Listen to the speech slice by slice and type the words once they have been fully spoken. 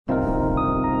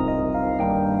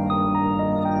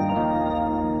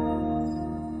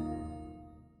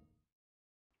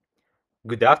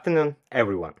Good afternoon,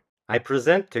 everyone. I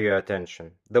present to your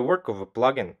attention the work of a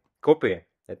plugin, Copy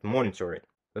and Monitoring.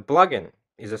 The plugin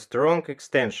is a strong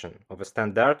extension of a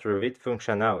standard Revit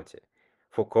functionality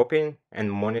for copying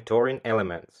and monitoring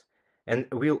elements and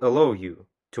will allow you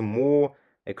to more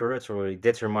accurately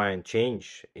determine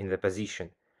change in the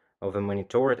position of the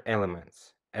monitored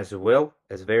elements as well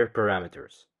as their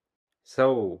parameters.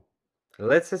 So,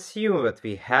 let's assume that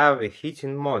we have a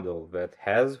heating model that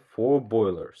has 4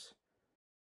 boilers.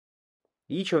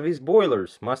 Each of these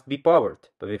boilers must be powered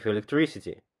with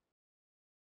electricity.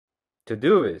 To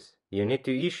do this, you need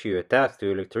to issue a task to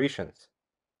electricians.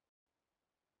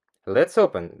 Let's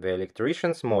open the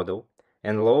electricians model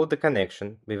and load the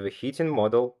connection with the heating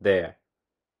model there.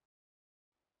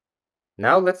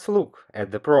 Now let's look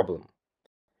at the problem.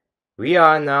 We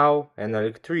are now an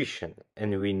electrician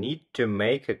and we need to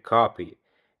make a copy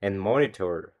and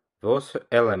monitor those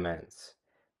elements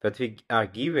that we are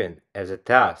given as a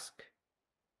task.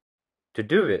 To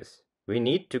do this, we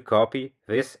need to copy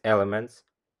these elements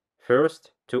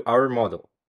first to our model.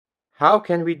 How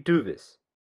can we do this?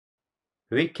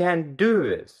 We can do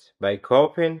this by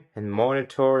copying and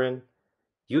monitoring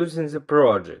using the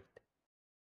project.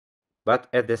 But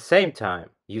at the same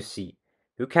time, you see,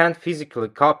 you can't physically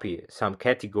copy some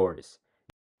categories.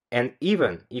 And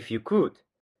even if you could,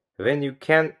 then you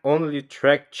can only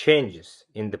track changes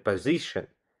in the position,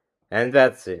 and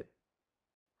that's it.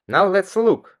 Now let's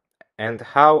look at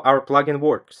how our plugin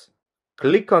works.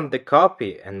 Click on the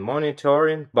Copy and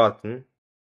Monitoring button.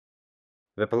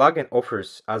 The plugin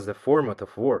offers us the format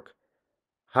of work,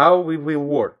 how we will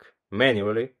work,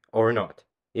 manually or not.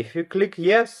 If you click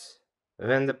Yes,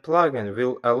 then the plugin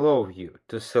will allow you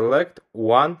to select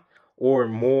one or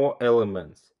more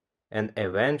elements and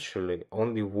eventually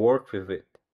only work with it.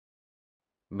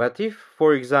 But if,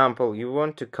 for example, you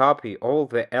want to copy all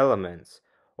the elements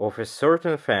of a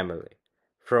certain family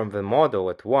from the model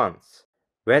at once,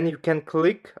 then you can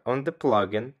click on the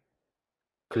plugin,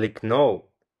 click No,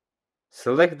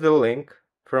 select the link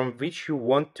from which you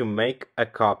want to make a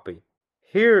copy.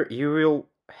 Here you will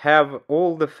have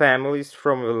all the families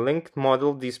from the linked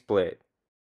model displayed.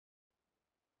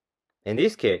 In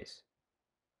this case,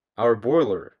 our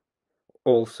boiler.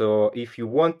 Also, if you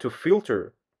want to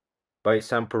filter by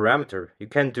some parameter, you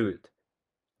can do it.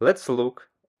 Let's look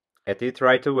at it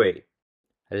right away.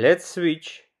 Let's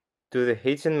switch to the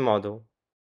heating model.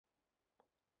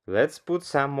 Let's put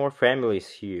some more families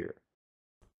here.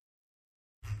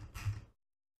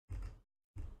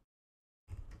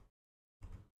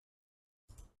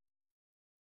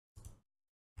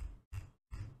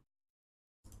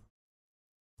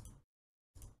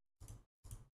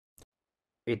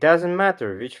 It doesn't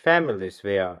matter which families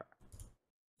they are.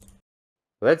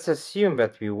 Let's assume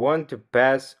that we want to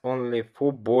pass only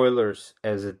 4 boilers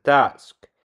as a task.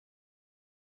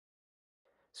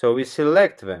 So we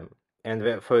select them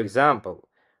and, for example,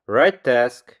 write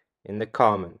task in the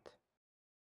comment.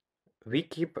 We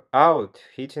keep out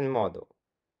heating model.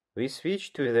 We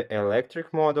switch to the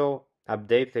electric model,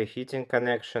 update the heating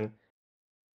connection,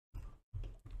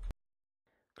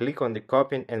 click on the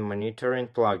copying and monitoring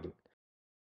plugin.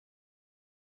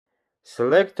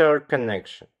 Select our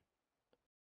connection.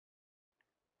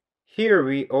 Here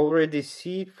we already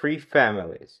see 3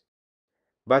 families,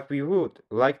 but we would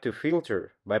like to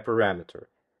filter by parameter.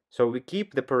 So we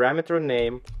keep the parameter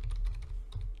name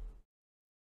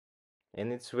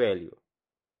and its value.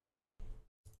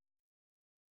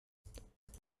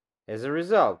 As a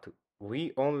result,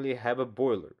 we only have a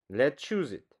boiler. Let's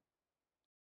choose it.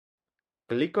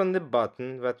 Click on the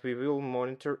button that we will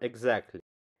monitor exactly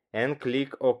and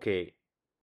click OK.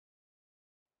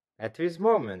 At this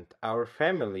moment, our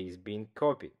family is being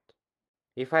copied.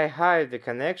 If I hide the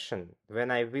connection,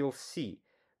 then I will see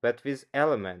that these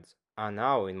elements are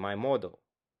now in my model.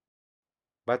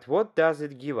 But what does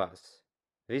it give us?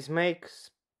 This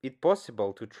makes it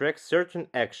possible to track certain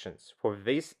actions for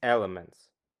these elements.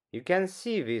 You can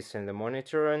see this in the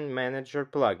Monitoring Manager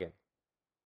plugin.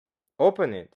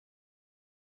 Open it.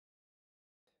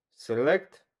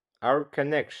 Select our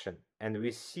connection and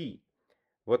we see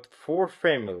what 4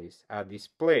 families are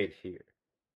displayed here.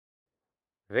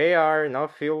 They are now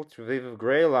filled with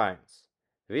gray lines.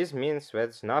 This means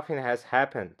that nothing has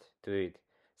happened to it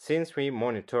since we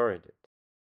monitored it.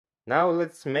 Now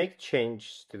let's make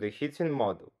changes to the heating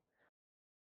model.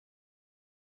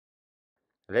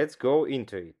 Let's go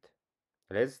into it.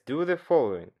 Let's do the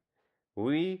following.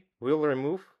 We will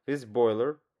remove this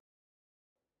boiler.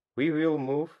 We will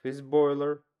move this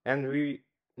boiler, and in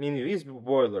this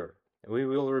boiler we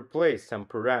will replace some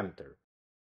parameter.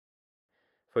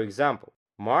 For example,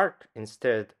 mark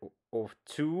instead of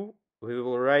 2 we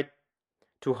will write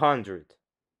 200.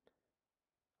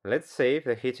 Let's save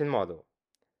the heating model.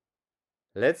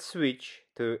 Let's switch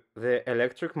to the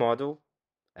electric model,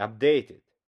 update it.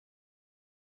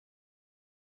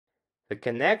 The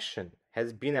connection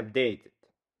has been updated.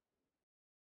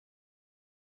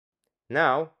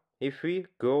 Now, if we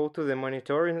go to the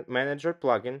Monitoring Manager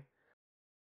plugin,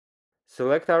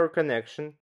 select our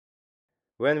connection,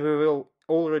 when we will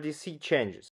already see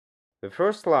changes. The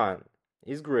first line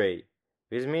is gray.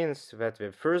 This means that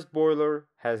the first boiler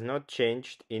has not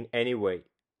changed in any way.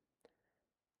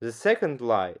 The second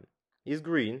line is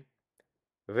green,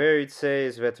 where it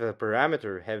says that the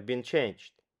parameters have been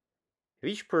changed.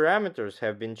 Which parameters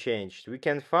have been changed we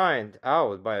can find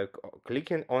out by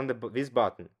clicking on this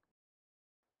button.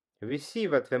 We see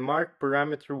that the marked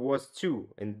parameter was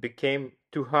 2 and became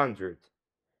 200.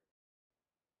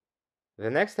 The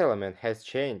next element has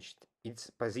changed its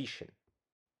position.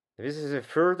 This is the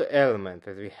third element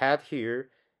that we had here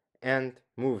and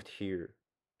moved here.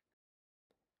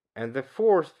 And the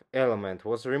fourth element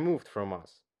was removed from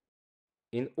us.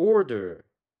 In order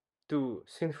to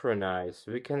synchronize,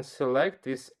 we can select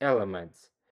these elements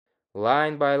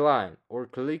line by line or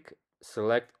click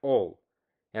Select All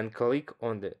and click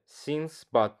on the Sync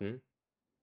button.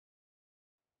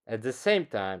 At the same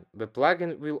time, the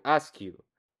plugin will ask you,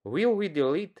 will we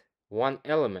delete one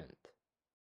element?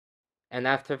 And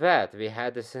after that, we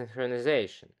had the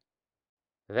synchronization.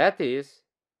 That is,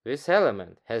 this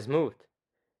element has moved.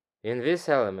 In this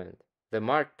element, the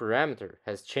marked parameter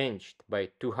has changed by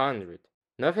 200.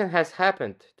 Nothing has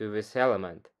happened to this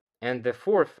element, and the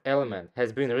fourth element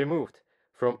has been removed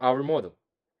from our model,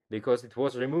 because it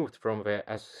was removed from the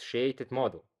associated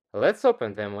model. Let's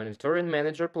open the Monitoring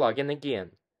Manager plugin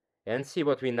again, and see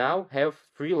what we now have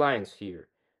 3 lines here,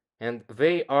 and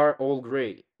they are all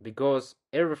gray, because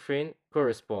everything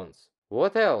corresponds.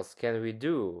 What else can we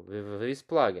do with this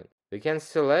plugin? We can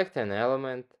select an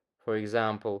element, for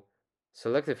example,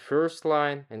 select the first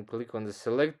line and click on the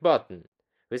Select button.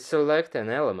 We select an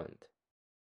element.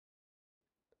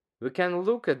 We can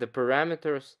look at the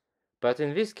parameters, but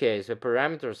in this case the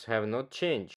parameters have not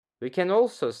changed. We can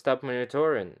also stop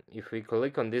monitoring if we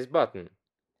click on this button.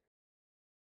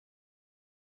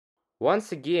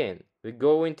 Once again, we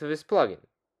go into this plugin,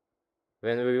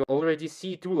 when we already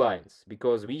see 2 lines,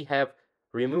 because we have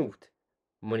removed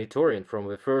monitoring from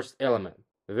the first element.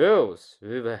 Thus,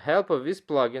 with the help of this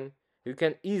plugin, you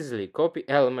can easily copy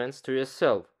elements to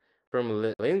yourself from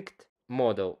the linked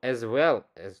model as well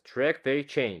as track their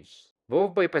changes,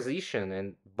 both by position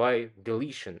and by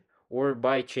deletion or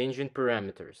by changing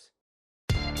parameters.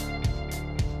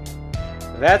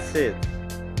 That's it.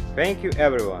 Thank you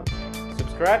everyone.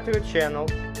 Subscribe to the channel,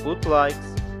 put likes.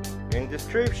 In the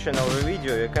description of the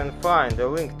video you can find a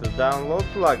link to download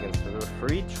plugins with a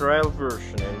free trial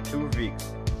version in 2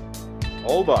 weeks.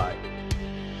 All bye!